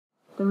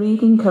The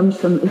reading comes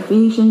from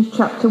Ephesians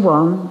chapter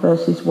 1,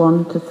 verses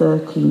 1 to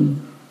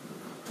 13.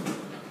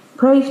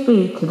 Praise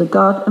be to the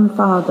God and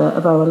Father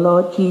of our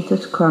Lord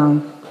Jesus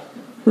Christ,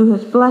 who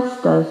has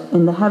blessed us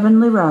in the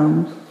heavenly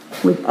realms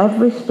with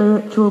every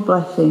spiritual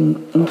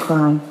blessing in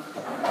Christ.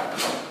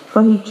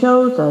 For he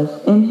chose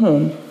us in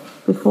him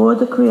before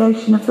the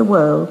creation of the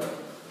world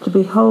to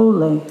be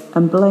holy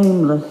and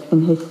blameless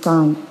in his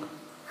sight.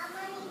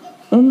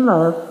 In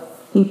love,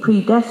 he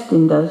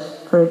predestined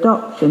us for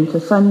adoption to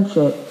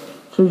sonship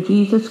through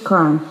Jesus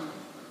Christ,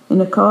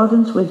 in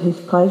accordance with his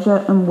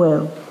pleasure and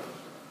will,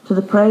 to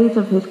the praise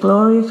of his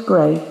glorious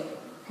grace,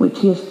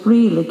 which he has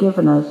freely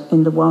given us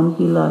in the one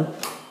he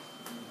loves.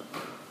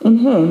 In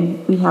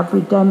him we have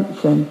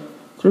redemption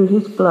through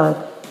his blood,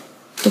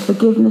 the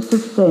forgiveness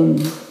of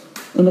sins,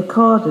 in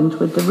accordance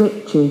with the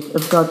riches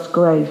of God's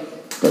grace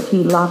that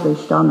he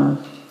lavished on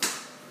us.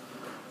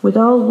 With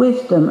all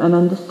wisdom and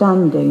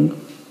understanding,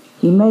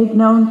 he made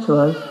known to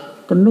us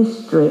the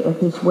mystery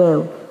of his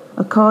will,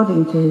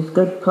 according to his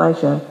good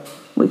pleasure,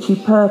 which he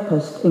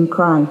purposed in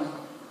Christ,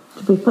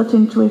 to be put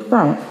into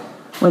effect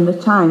when the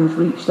times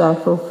reach their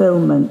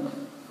fulfillment,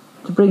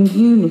 to bring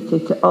unity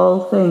to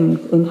all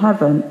things in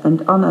heaven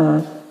and on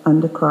earth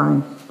under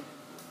Christ.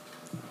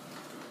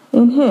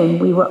 In him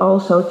we were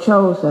also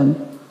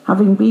chosen,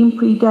 having been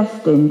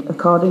predestined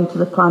according to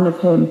the plan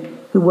of him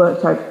who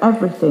worked out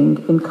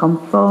everything in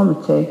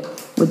conformity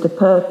with the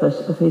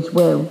purpose of his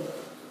will,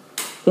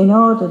 in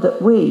order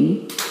that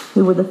we,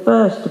 who were the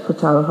first to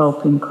put our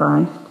hope in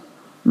Christ,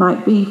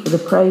 might be for the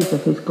praise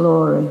of his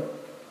glory.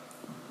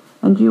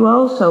 And you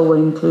also were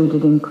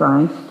included in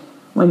Christ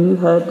when you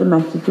heard the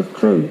message of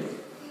truth,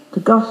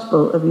 the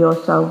gospel of your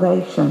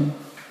salvation.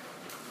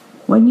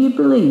 When you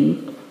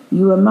believed,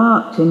 you were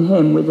marked in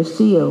him with a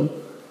seal,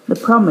 the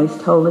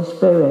promised Holy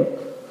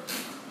Spirit,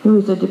 who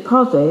is a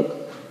deposit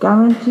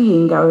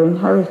guaranteeing our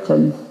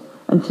inheritance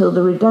until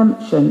the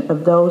redemption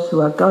of those who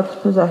are God's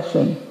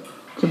possession,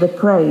 to the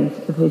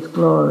praise of his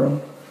glory.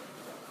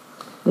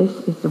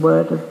 This is the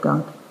word of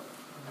God.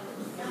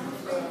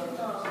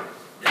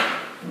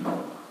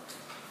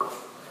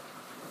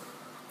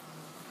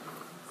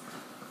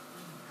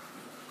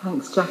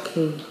 Thanks,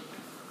 Jackie.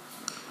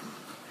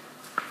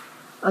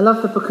 I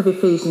love the book of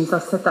Ephesians.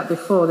 I've said that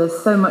before.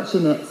 There's so much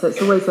in it, so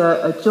it's always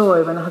a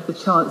joy when I have the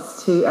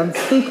chance to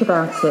speak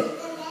about it.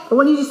 I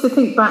want you just to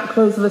think back,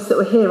 those of us that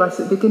were here right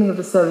at the beginning of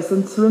the service,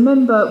 and to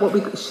remember what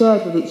we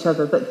shared with each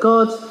other, that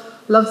God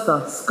loves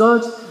us.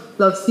 God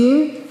loves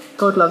you.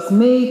 God loves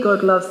me.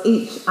 God loves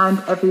each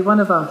and every one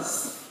of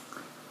us.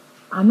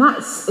 And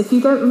that's, if you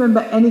don't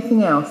remember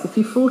anything else, if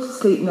you fall to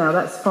sleep now,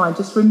 that's fine.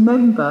 Just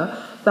remember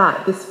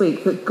that this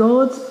week, that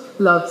God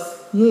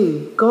loves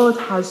you. God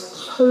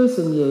has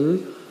chosen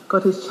you.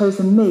 God has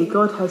chosen me.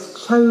 God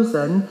has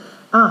chosen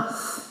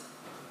us.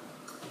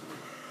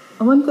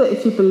 I wonder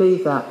if you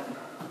believe that.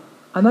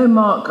 I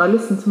know I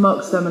listened to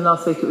Mark's sermon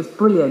last week. It was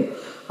brilliant.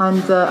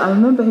 And I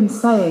remember him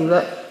saying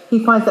that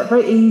he finds that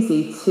very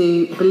easy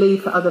to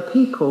believe for other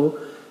people,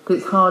 but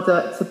it's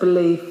harder to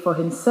believe for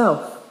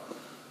himself.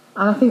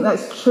 And I think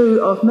that's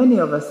true of many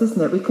of us, isn't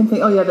it? We can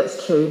think, oh yeah,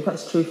 that's true.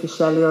 That's true for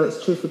Shelley, or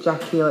it's true for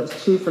Jackie, or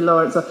it's true for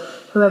Lawrence, or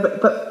whoever.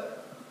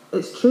 But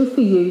it's true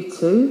for you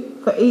too,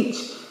 for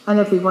each and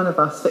every one of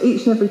us, for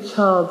each and every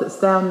child that's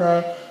down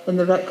there in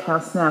the rec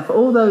house now, for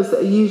all those that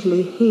are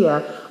usually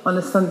here on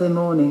a Sunday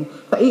morning,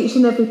 for each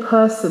and every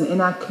person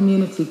in our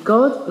community.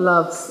 God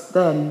loves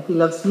them. He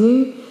loves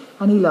you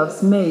and he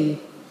loves me.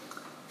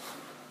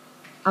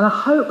 And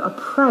I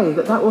pray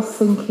that will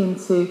sink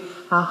into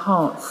our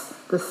hearts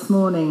this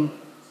morning.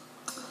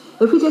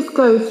 If we just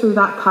go through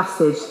that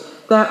passage,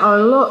 there are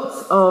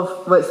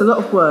it's a lot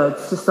of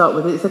words to start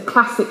with. It's a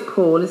classic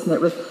Paul, isn't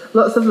it, with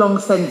lots of long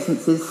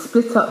sentences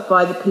split up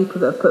by the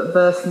people that have put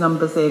verse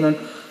numbers in, and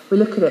we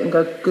look at it and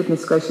go,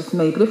 goodness gracious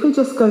me. But if we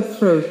just go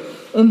through,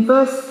 in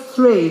verse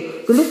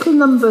 3, the little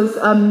numbers,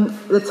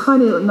 the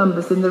tiny little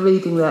numbers in the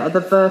reading there are the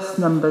verse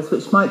numbers,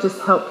 which might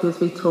just help you as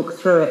we talk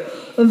through it.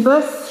 In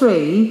verse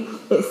 3,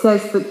 it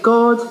says that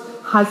God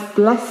has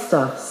blessed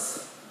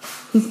us.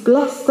 He's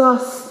blessed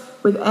us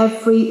with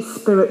every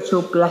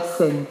spiritual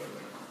blessing.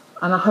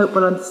 And I hope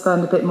we'll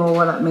understand a bit more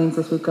what that means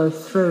as we go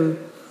through.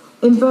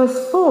 In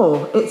verse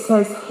 4, it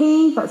says,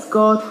 He, that's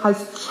God,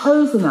 has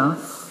chosen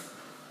us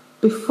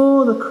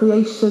before the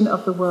creation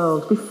of the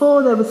world,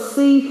 before there was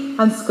sea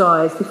and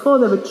skies, before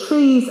there were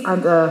trees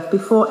and earth,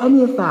 before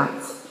any of that.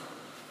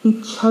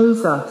 He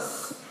chose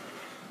us.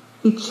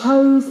 He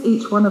chose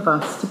each one of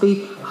us to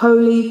be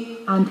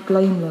holy and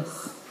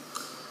blameless.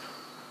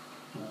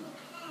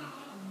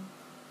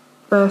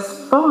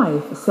 Verse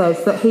 5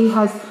 says that he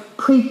has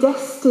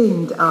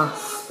predestined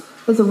us.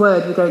 There's a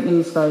word we don't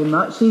use very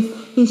much.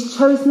 He's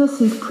chosen us,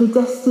 he's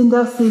predestined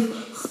us, he's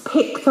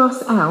picked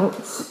us out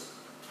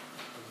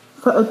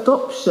for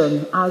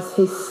adoption as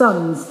his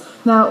sons.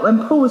 Now,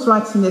 when Paul was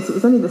writing this, it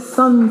was only the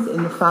sons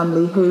in the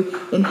family who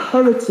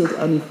inherited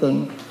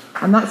anything.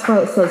 And that's why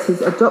it says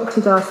he's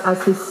adopted us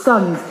as his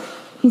sons.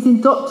 He's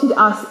adopted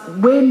us,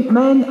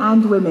 men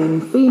and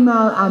women,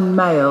 female and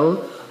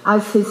male,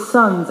 as his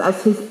sons,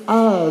 as his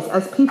heirs,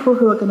 as people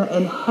who are going to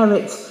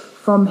inherit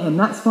from him.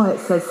 That's why it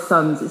says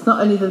sons. It's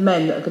not only the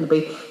men that are going to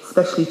be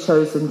specially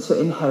chosen to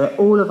inherit.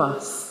 All of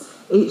us,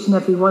 each and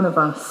every one of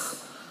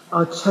us,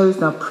 are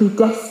chosen, are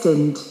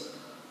predestined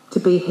to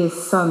be his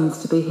sons,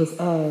 to be his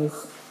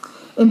heirs.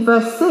 In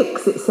verse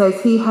 6 it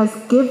says he's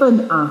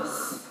given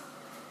us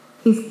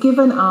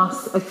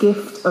a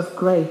gift of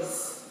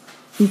grace.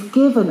 He's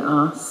given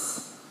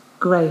us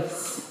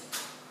grace.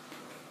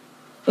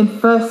 In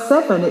verse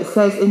 7 it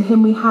says in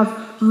him we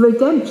have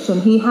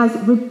redemption. He has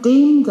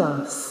redeemed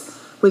us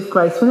with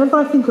grace. Whenever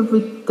I think of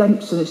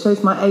redemption, it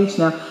shows my age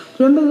now. Do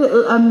you remember the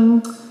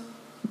little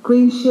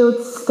Green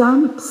Shield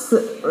stamps?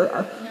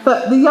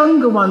 But the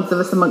younger ones of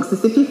us amongst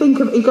us, if you think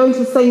of, you go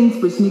into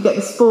Sainsbury's and you get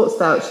the sports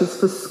vouchers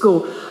for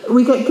school,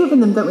 we get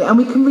given them, don't we? And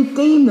we can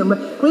redeem them.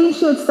 Green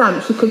Shield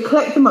stamps, you could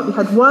collect them up. You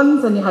had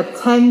ones and you had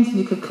tens, and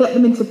you could collect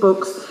them into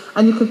books,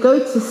 and you could go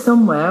to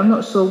somewhere, I'm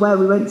not sure where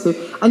we went to,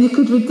 and you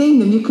could redeem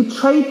them. You could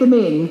trade them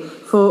in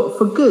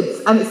for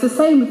goods. And it's the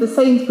same with the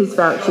Sainsbury's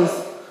vouchers.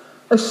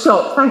 A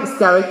shop, thanks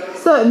Gary,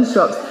 certain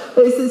shops.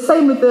 But it's the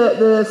same with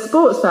the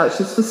sports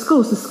vouchers for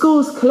schools. The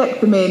schools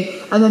collect them in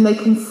and then they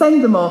can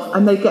send them off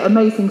and they get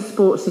amazing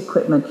sports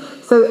equipment.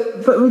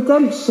 But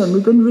redemption,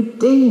 we've been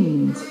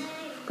redeemed.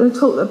 I'm going to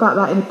talk about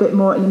that in a bit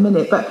more in a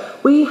minute.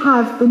 But we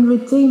have been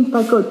redeemed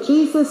by God.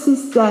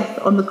 Jesus' death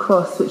on the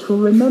cross, which we'll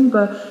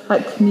remember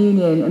at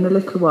communion in a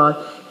little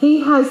while, he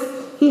has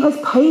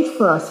paid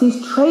for us.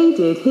 He's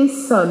traded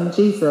his son,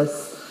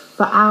 Jesus,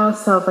 for our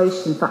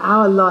salvation, for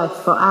our life,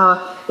 for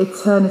our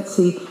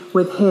eternity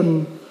with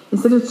him.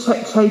 Instead of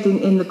trading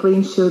in the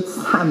Green Shield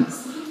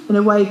stamps, in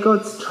a way,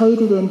 God's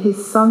traded in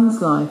his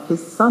son's life.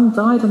 His son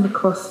died on the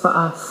cross for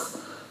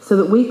us so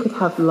that we could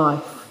have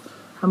life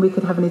and we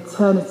could have an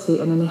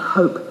eternity and a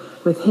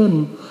hope with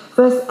him.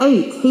 Verse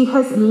 8, he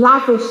has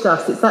lavished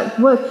us. It's that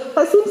word.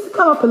 That seems to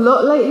come up a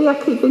lot lately. I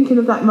keep thinking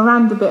of that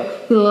Miranda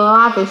bit. He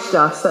lavished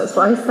us. That's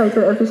what I say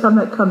to it every time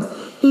that comes.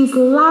 He's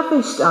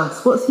lavished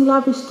us. What's he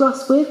lavished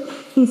us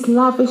with? He's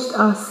lavished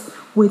us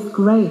with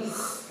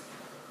grace.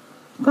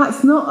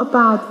 That's not a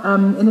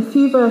bad, in a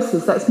few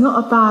verses, that's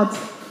not a bad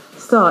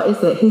start,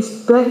 is it?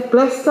 He's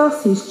blessed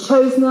us, he's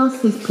chosen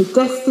us, he's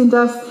predestined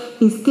us,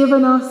 he's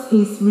given us,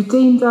 he's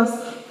redeemed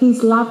us,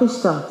 he's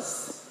lavished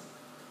us.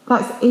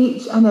 That's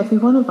each and every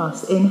one of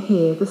us in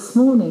here this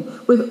morning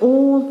with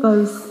all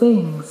those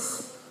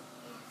things.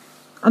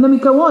 And then we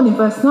go on in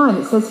verse 9,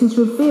 it says he's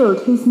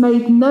revealed, he's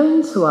made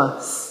known to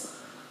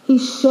us,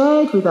 he's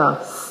shared with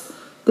us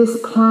this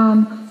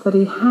plan that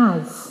he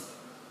has.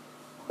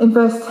 In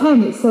verse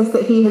 10, it says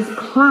that he has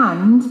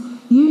planned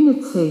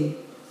unity.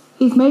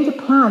 He's made a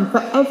plan for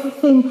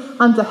everything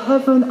under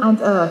heaven and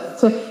earth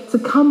to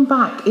come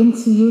back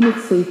into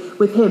unity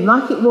with him,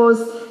 like it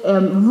was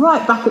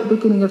right back at the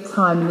beginning of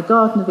time in the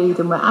Garden of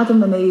Eden, where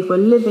Adam and Eve were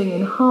living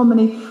in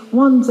harmony.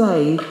 One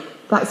day,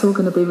 that's all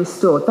going to be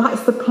restored.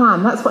 That's the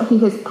plan. That's what he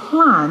has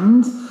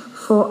planned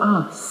for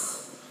us.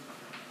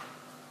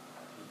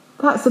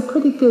 That's a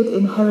pretty good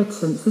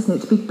inheritance, isn't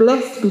it? To be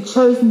blessed, to be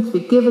chosen, to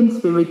be given,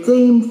 to be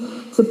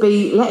redeemed, to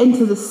be let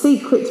into the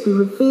secret, to be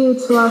revealed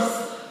to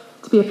us,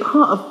 to be a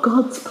part of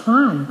God's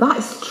plan.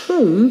 That's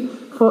true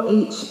for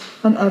each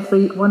and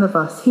every one of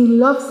us. He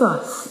loves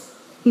us.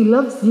 He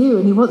loves you,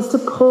 and he wants to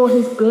pour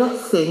his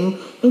blessing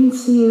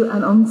into you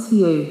and onto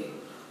you.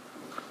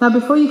 Now,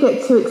 before you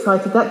get too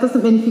excited, that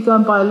doesn't mean if you go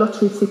and buy a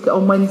lottery ticket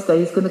on Wednesday,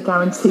 he's going to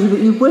guarantee that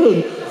you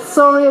win.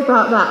 Sorry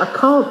about that. I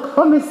can't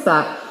promise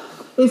that.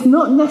 It's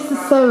not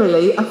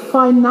necessarily a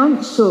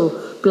financial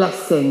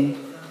blessing.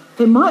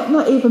 It might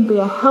not even be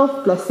a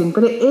health blessing,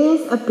 but it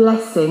is a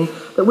blessing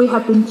that we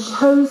have been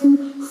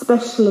chosen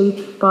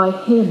specially by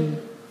him.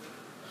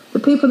 The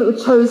people that were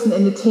chosen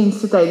in the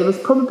teams today, there was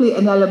probably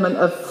an element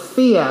of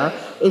fear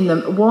in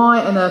them.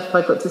 Why on earth have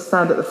I got to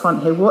stand at the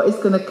front here? What is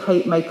going to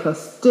Kate make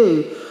us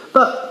do?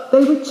 But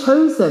they were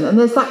chosen, and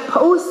there's that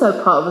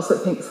also part of us that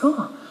thinks,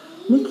 oh,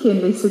 Nikki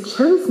and Lisa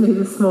chose me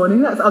this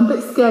morning. I'm a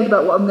bit scared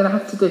about what I'm going to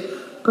have to do.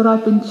 But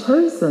I've been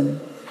chosen.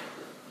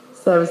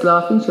 Sarah's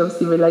laughing. She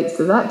obviously relates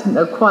to that. Didn't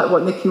know quite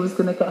what Nikki was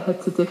going to get her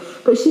to do.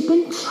 But she'd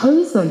been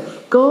chosen.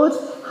 God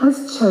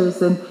has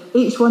chosen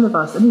each one of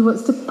us. And he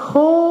wants to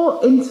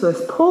pour into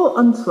us, pour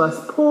onto us,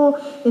 pour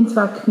into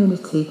our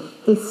community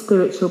his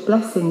spiritual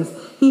blessings.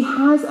 He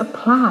has a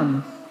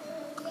plan.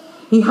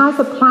 He has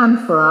a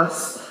plan for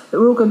us that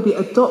we're all going to be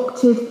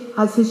adopted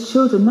as his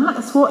children.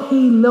 That's what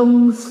he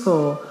longs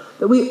for.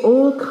 That we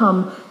all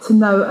come to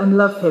know and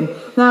love him.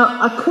 Now,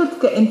 I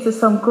could get into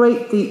some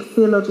great deep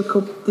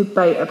theological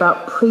debate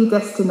about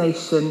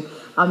predestination.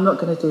 I'm not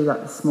going to do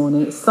that this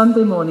morning. It's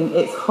Sunday morning,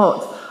 it's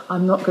hot.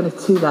 I'm not going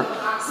to do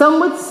that. Some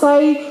would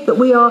say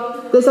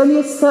that there's only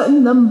a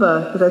certain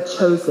number that are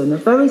chosen, a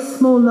very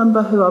small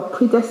number who are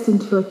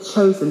predestined, who are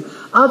chosen.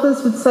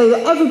 Others would say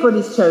that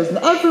everybody's chosen.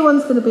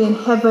 Everyone's going to be in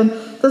heaven.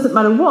 Doesn't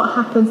matter what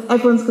happens,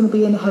 everyone's going to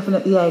be in heaven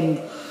at the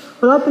end.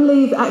 Well, I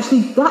believe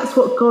actually that's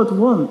what God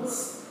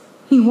wants.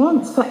 He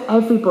wants for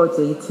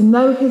everybody to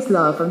know his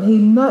love, and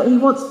he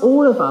wants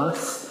all of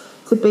us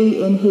to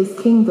be in his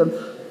kingdom.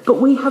 But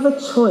we have a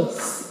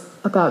choice.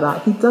 about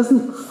that. He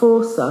doesn't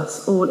force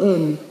us all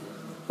in.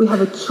 We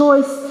have a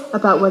choice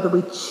about whether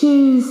we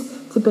choose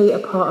to be a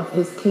part of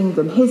his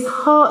kingdom. His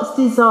heart's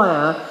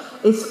desire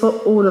is for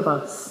all of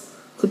us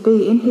to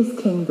be in his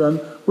kingdom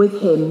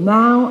with him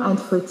now and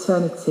for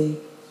eternity.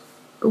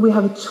 But we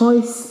have a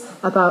choice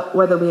about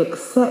whether we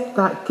accept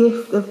that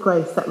gift of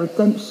grace, that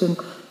redemption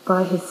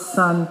by his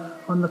Son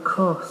on the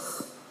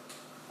cross.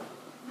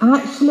 And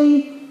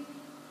actually,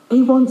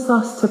 he wants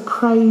us to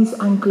praise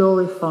and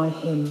glorify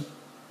him.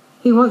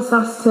 He wants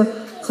us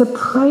to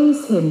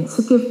praise him,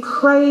 to give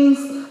praise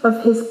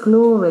of his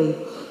glory.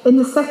 In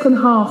the second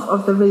half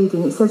of the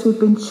reading, it says we've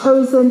been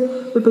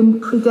chosen, we've been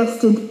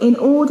predestined in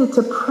order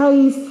to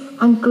praise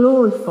and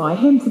glorify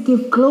him, to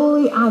give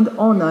glory and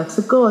honour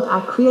to God,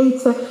 our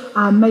Creator,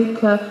 our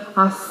Maker,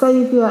 our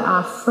Saviour,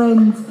 our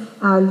friend,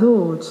 our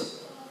Lord.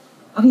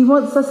 And he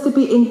wants us to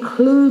be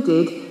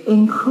included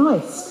in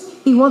Christ.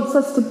 He wants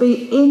us to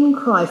be in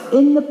Christ,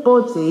 in the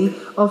body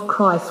of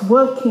Christ,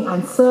 working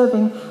and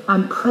serving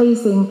and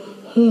praising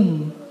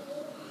him.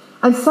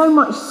 And so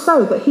much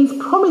so that he's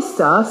promised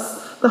us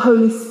the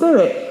Holy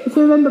Spirit. If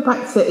you remember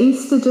back to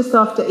Easter, just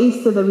after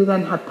Easter, that we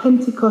then had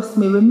Pentecost,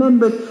 and we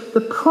remembered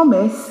the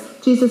promise.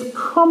 Jesus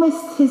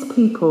promised his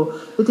people,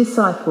 the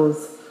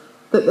disciples,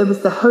 that there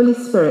was the Holy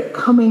Spirit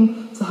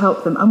coming to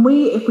help them. And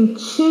if we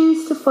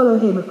choose to follow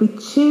him, if we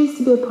choose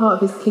to be a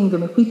part of his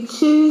kingdom, if we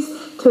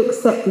choose to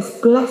accept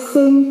this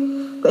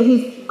blessing that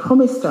he's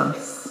promised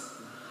us,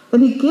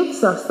 then he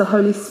gives us the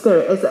Holy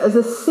Spirit as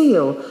a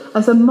seal,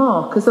 as a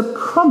mark, as a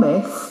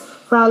promise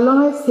for our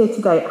lives here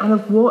today and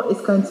of what is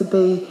going to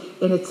be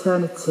in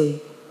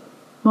eternity.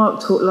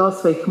 Mark talked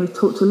last week, and we've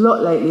talked a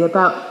lot lately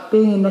about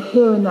being in the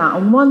here and now.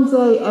 And one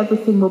day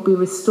everything will be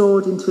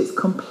restored into its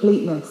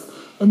completeness.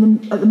 At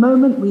the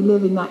moment, we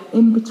live in that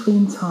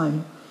in-between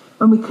time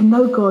when we can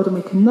know God and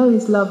we can know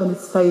his love and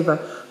his favour.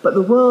 But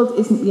the world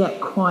isn't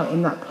yet quite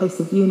in that place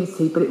of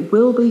unity. But it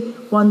will be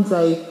one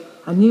day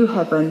a new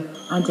heaven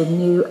and a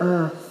new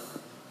earth.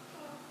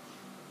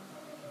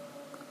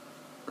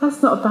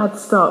 That's not a bad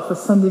start for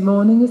Sunday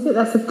morning, is it?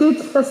 That's a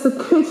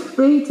good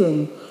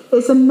reading.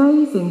 It's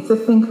amazing to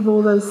think of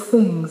all those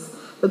things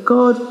that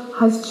God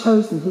has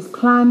chosen, his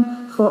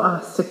plan for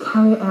us to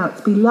carry it out,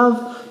 to be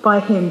loved by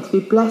him, to be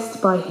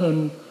blessed by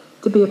him,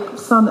 to be a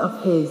son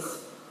of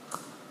his.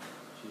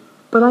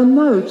 But I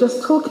know,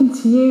 just talking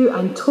to you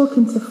and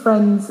talking to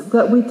friends,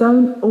 that we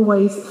don't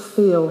always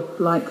feel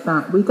like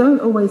that. We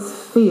don't always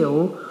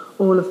feel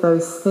all of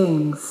those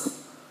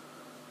things.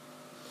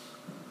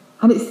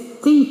 And it's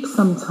deep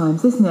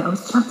sometimes, isn't it? I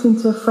was chatting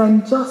to a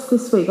friend just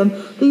this week, and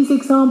these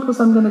examples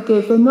I'm going to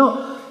give, they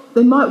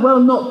might well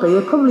not be,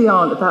 they probably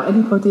aren't about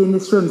anybody in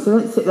this room, so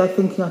don't sit there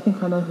thinking, I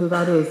think I know who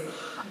that is.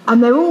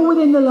 And they're all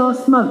within the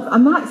last month,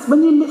 and that's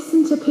when you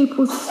listen to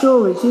people's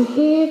stories, you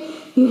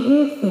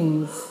hear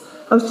things.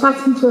 I was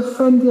chatting to a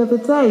friend the other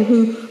day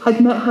who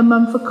had met her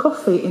mum for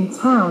coffee in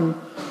town.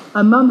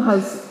 Her mum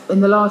has,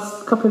 in the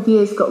last couple of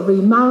years, got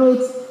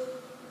remarried.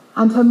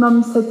 And her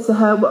mum said to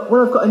her,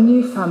 well, I've got a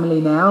new family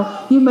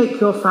now. You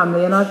make your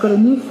family and I've got a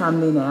new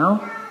family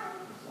now.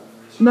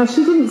 Now,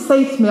 she didn't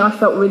say to me, I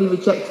felt really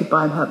rejected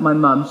by my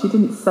mum. She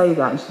didn't say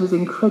that. She was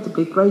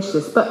incredibly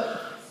gracious. But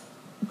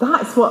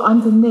that's what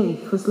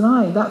underneath was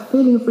lying, that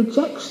feeling of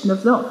rejection,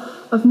 of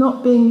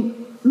not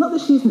being, not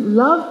that she isn't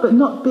loved, but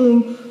not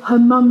being her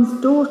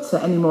mum's daughter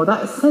anymore,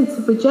 that sense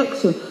of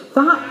rejection.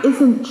 That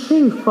isn't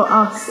true for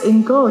us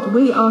in God.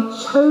 We are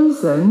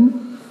chosen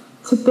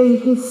to be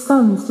his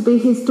sons, to be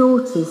his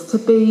daughters, to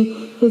be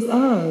his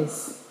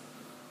heirs.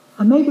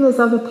 And maybe there's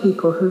other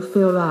people who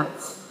feel that.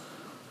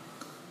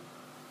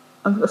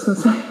 I was going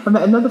to say, I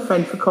met another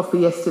friend for coffee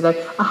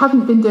yesterday. I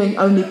haven't been doing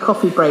only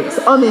coffee breaks.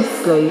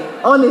 Honestly,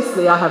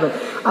 I haven't.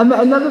 I met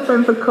another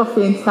friend for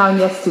coffee in town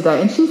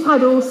yesterday, and she's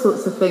had all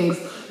sorts of things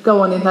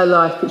go on in her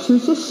life, but she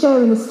was just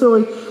sharing a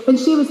story. When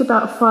she was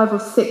about 5 or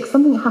 6,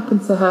 something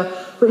happened to her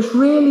which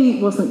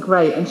really wasn't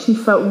great, and she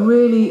felt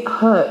really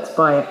hurt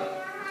by it.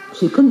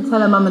 She couldn't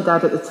tell her mum and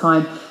dad at the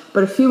time,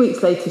 but a few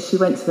weeks later she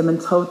went to them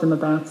and told them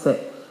about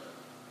it.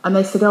 And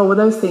they said, oh, well,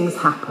 those things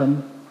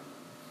happen.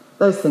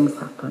 Those things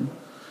happen.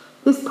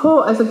 This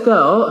poor, as a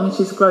girl, I mean,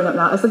 she's grown up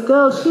now, as a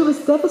girl, she was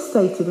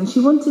devastated, and she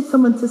wanted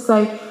someone to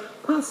say,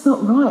 that's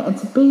not right, and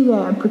to be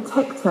there and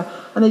protect her.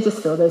 And they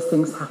just feel those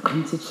things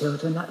happen to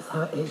children, that's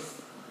how it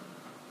is.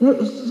 You know,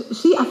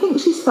 I think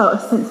she's felt a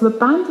sense of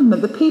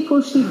abandonment. The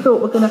people she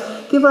thought were going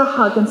to give her a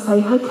hug and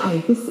say, okay,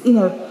 this,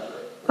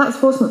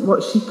 that wasn't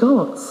what she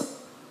got.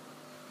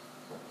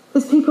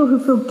 There's people who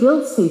feel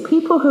guilty,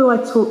 people who I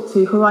talk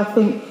to who I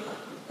think,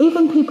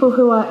 even people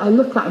who I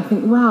look at and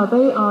think, wow,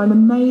 they are an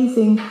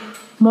amazing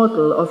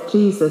model of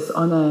Jesus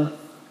on earth.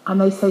 And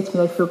they say to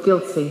me they feel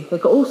guilty.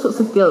 They've got all sorts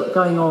of guilt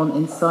going on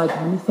inside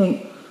them. And you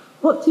think,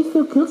 what do you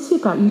feel guilty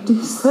about? You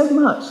do so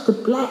much to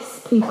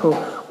bless people.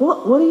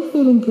 What are you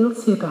feeling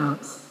guilty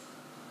about?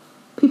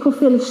 People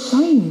feel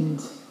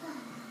ashamed.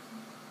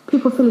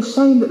 People feel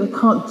ashamed that they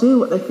can't do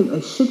what they think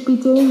they should be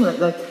doing,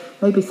 that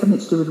maybe something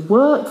to do with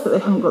work, that they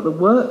haven't got the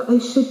work they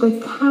should. They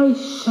carry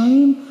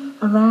shame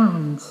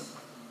around.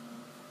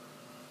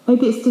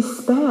 Maybe it's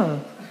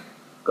despair.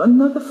 Got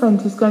another friend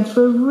who's going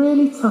through a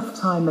really tough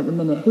time at the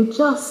minute, who he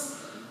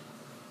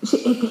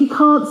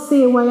can't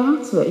see a way out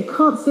of it. He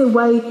can't see a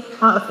way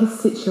out of his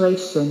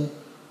situation.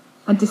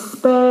 And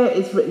despair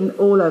is written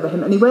all over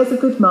him. And he wears a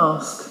good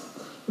mask.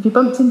 If you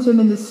bumped into him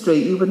in the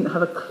street, you wouldn't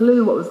have a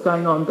clue what was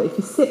going on. But if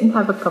you sit and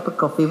have a cup of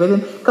coffee with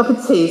him, a cup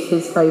of tea is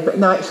his favourite.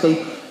 No,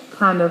 actually,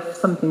 can of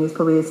something is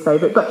probably his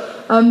favourite. But,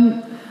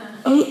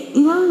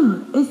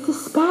 it's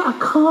despair. I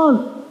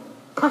can't.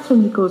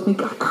 Catherine, he calls me,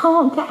 I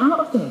can't get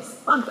out of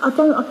this.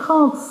 I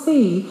can't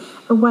see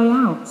a way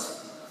out.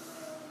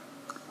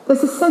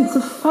 There's a sense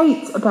of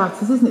fate about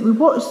us, isn't it? We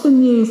watch the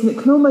news and it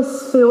can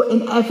almost feel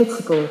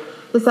inevitable.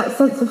 There's that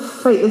sense of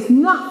fate. There's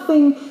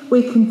nothing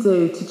we can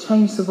do to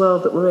change the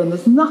world that we're in.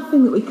 There's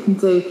nothing that we can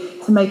do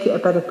to make it a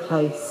better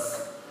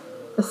place.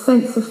 A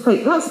sense of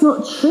fate. That's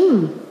not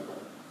true.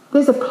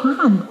 There's a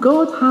plan.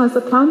 God has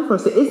a plan for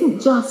us. It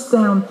isn't just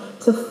down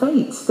to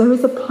fate. There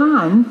is a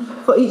plan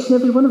for each and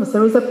every one of us.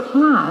 There is a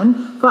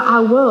plan for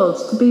our world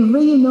to be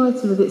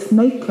reunited with its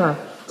maker,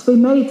 to be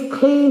made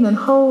clean and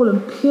whole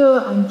and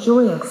pure and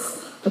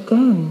joyous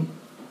again.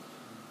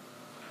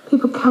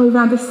 People carry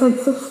around a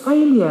sense of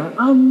failure.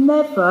 I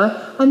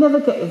never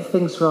get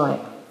things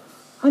right.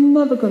 I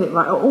never get it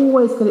right. I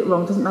always get it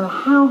wrong. Doesn't matter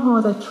how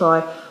hard I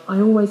try,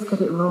 I always get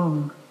it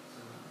wrong.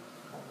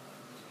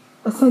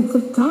 A sense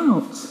of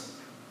doubt.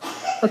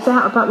 A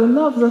doubt about the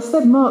love. As I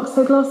said, Mark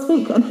said last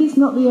week, and he's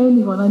not the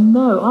only one. I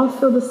know. I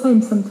feel the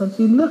same sometimes.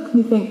 You look and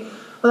you think,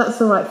 well,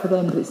 that's all right for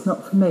them, but it's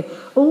not for me.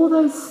 All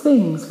those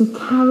things we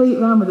carry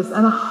around with us,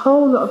 and a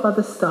whole lot of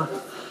other stuff.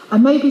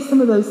 And maybe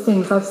some of those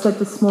things I've said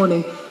this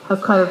morning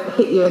have kind of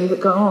hit you and you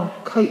go, oh,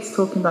 Kate's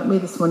talking about me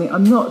this morning.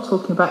 I'm not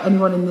talking about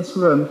anyone in this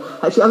room.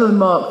 Actually, other than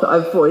Mark that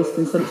I've voiced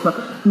and said it's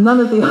Mark, none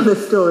of the other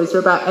stories are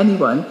about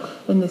anyone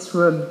in this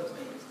room.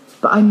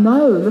 But I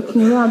know,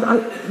 looking around,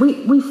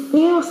 we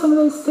feel some of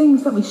those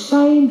things, don't we?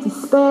 Shame,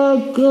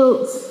 despair,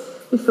 guilt.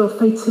 We feel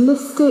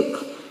fatalistic.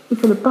 We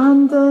feel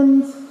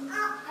abandoned.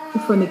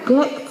 We feel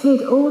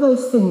neglected, all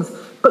those things.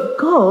 But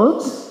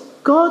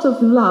God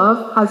of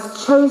love,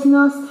 has chosen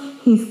us.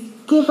 He's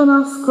given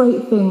us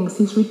great things.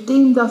 He's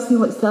redeemed us. He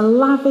wants to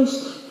lavish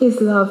his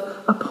love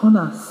upon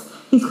us.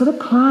 He's got a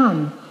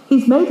plan.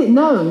 He's made it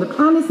known. The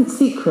plan isn't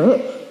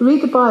secret. You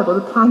read the Bible,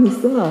 the plan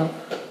is there.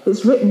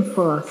 It's written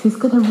for us. He's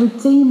going to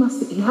redeem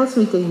us. He has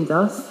redeemed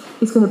us.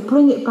 He's going to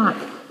bring it back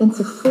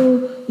into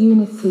full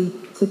unity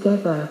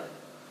together.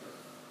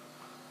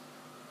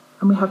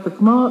 And we have the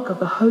mark of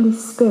the Holy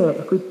Spirit.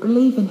 If we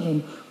believe in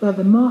him, we have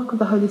the mark of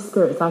the Holy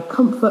Spirit as our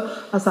comfort,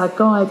 as our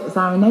guide, as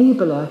our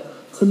enabler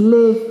to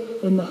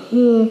live in the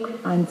here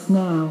and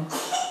now.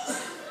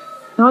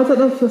 Now, I don't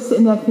know if you're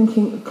sitting there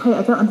thinking, Kate,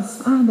 I don't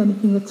understand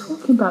anything you're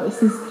talking about.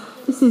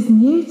 This is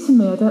new to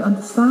me. I don't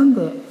understand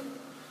it.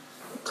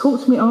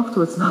 Talk to me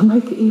afterwards and I'll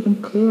make it even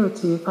clearer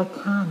to you if I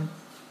can.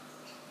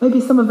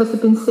 Maybe some of us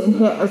have been sitting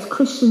here as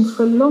Christians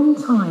for a long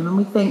time and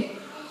we think,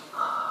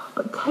 oh,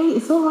 but Kate,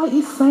 it's all right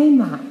you saying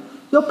that.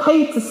 You're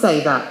paid to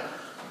say that.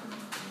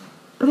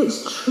 But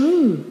it's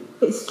true.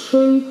 It's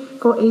true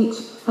for each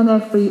and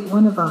every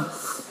one of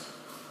us.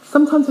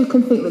 Sometimes we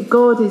can think that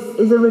God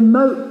is a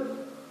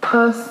remote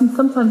person,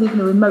 sometimes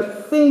even a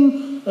remote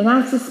thing in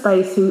outer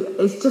space who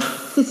is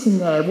just sitting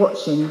there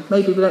watching.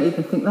 Maybe we don't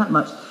even think that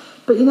much.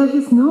 But you know,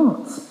 he's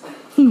not.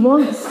 He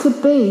wants to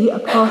be a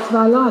part of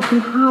our life. He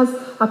has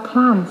a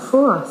plan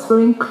for us.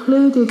 We're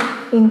included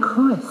in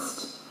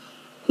Christ.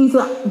 He's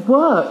at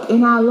work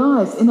in our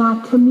lives, in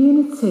our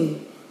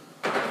community.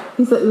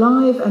 He's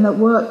alive and at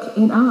work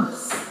in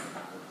us.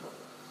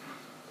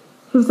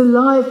 He was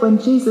alive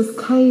when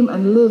Jesus came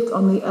and lived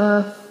on the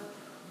earth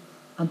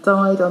and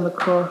died on the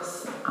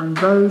cross and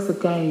rose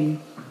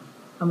again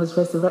and was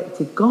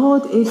resurrected.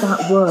 God is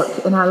at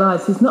work in our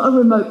lives. He's not a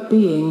remote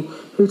being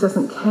who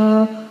doesn't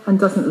care and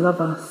doesn't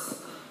love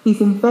us. He's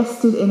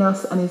invested in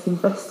us and he's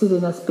invested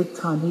in us big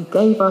time. He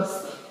gave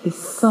us his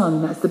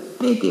son. That's the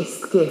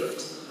biggest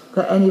gift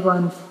that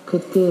anyone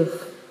could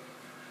give.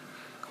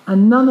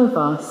 And none of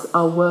us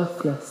are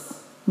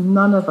worthless.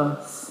 None of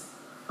us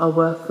are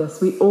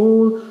worthless. We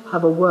all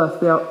have a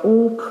worth. We are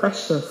all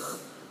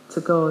precious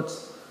to God.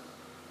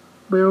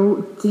 We're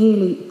all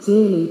dearly,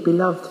 dearly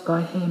beloved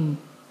by him.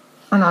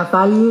 And our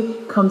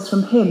value comes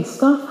from him.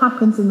 Stuff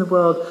happens in the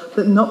world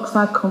that knocks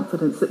our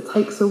confidence, that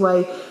takes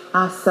away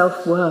our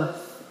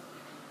self-worth.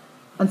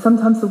 And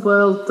sometimes the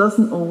world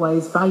doesn't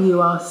always value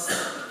us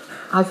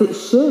as it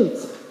should.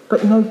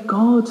 But you know,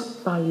 God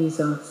values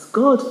us.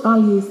 God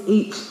values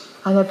each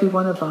and every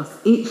one of us.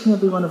 Each and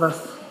every one of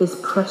us is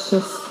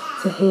precious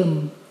to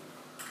him.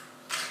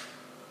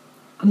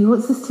 And he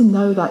wants us to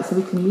know that so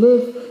we can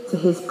live to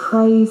his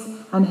praise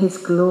and his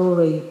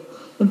glory.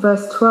 In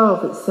verse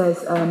 12 it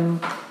says,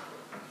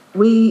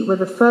 we were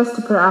the first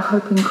to put our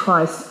hope in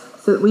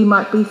Christ so that we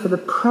might be for the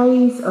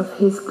praise of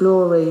his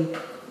glory.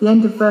 The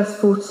end of verse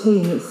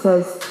 14 it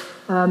says,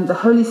 the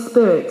Holy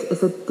Spirit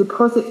is a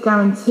deposit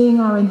guaranteeing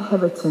our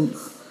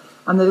inheritance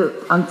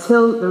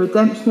until the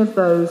redemption of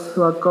those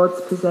who are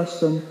God's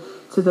possession,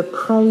 to the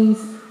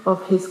praise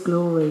of his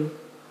glory.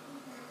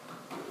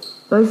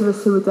 Those of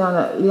us who were down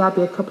at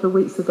Liabi a couple of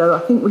weeks ago, I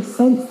think we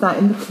sensed that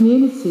in the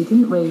community,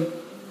 didn't we?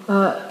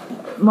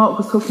 Mark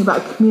was talking about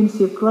a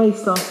community of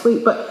grace last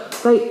week, but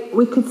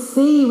we could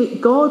see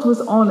God was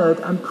honoured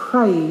and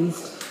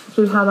praised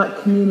through how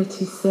that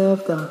community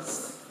served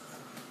us.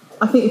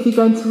 I think if you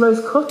go into Rose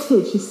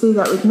Cottage, you see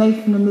that with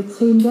Nathan and the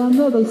team down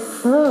there. They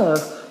serve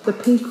the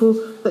people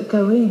that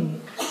go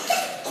in.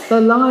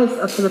 Their lives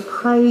are for the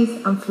praise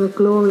and for the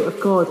glory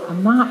of God,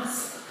 and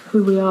that's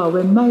who we are.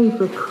 We're made,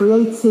 we're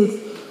created,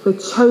 we're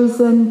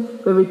chosen,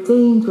 we're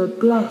redeemed, we're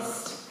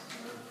blessed,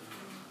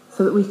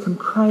 so that we can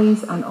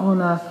praise and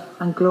honour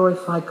and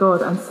glorify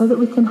God, and so that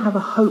we can have a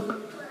hope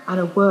and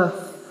a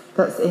worth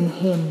that's in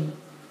Him.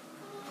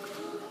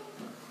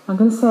 I'm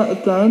going to say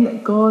it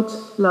again. God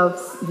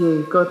loves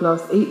you. God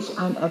loves each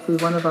and every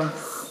one of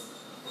us.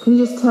 Can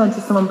you just turn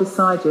to someone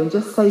beside you and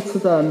just say to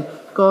them,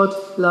 God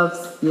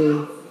loves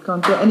you. Go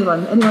on,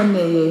 anyone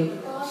near you.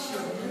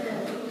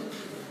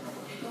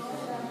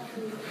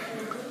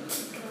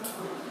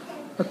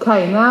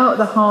 Okay, now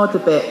the harder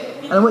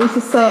bit. And I want you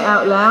to say it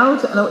out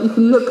loud. And I want you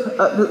can look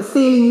at the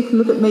ceiling, you can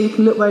look at me, you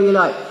can look where you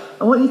like.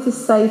 I want you to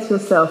say to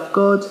yourself,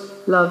 God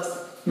loves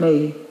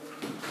me.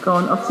 Go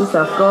on, off to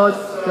yourself.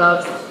 God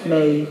loves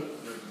me.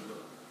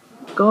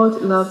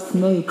 God loves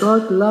me.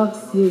 God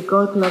loves you.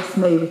 God loves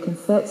me. We can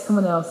say it to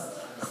someone else.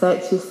 Say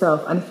it to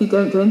yourself. And if you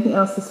don't do anything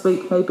else this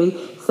week,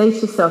 maybe say to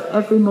yourself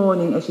every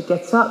morning as you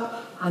get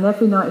up and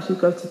every night as you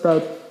go to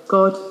bed,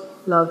 God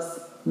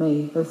loves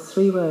me. Those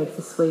 3 words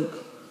this week.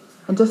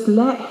 And just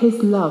let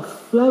His love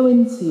flow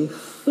into you,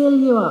 fill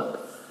you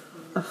up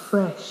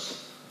afresh,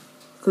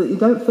 so that you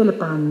don't feel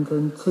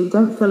abandoned, so you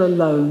don't feel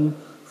alone,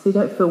 so you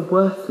don't feel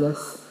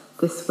worthless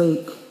this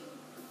week.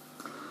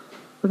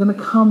 We're going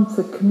to come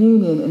to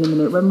communion in a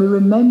minute when we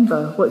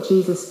remember what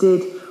Jesus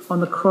did on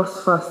the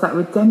cross for us, that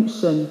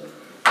redemption,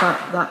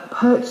 that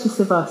purchase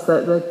of us,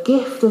 the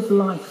gift of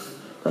life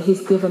that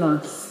He's given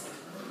us,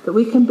 that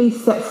we can be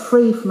set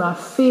free from our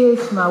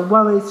fears, from our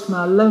worries, from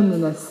our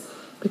loneliness,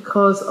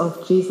 because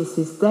of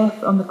Jesus'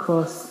 death on the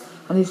cross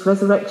and His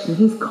resurrection.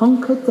 He's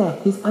conquered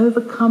death. He's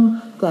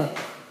overcome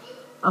death.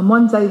 And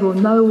one day we'll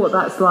know what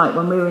that's like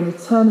when we're in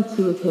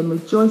eternity with Him,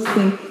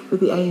 rejoicing with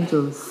the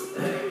angels.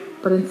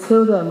 But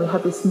until then, we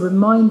have this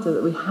reminder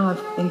that we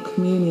have in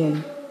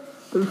communion.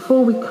 But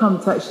before we come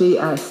to actually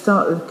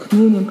start the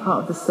communion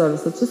part of the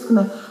service, I'm just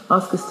going to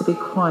ask us to be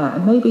quiet.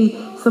 And maybe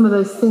some of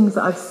those things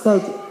that I've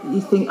said,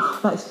 you think, oh,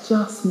 that's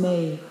just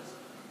me.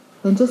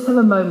 Then just have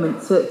a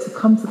moment to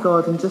come to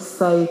God and just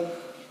say,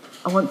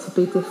 I want to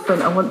be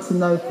different. I want to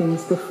know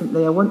things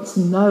differently. I want to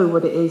know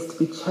what it is to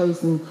be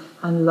chosen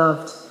and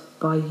loved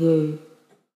by you.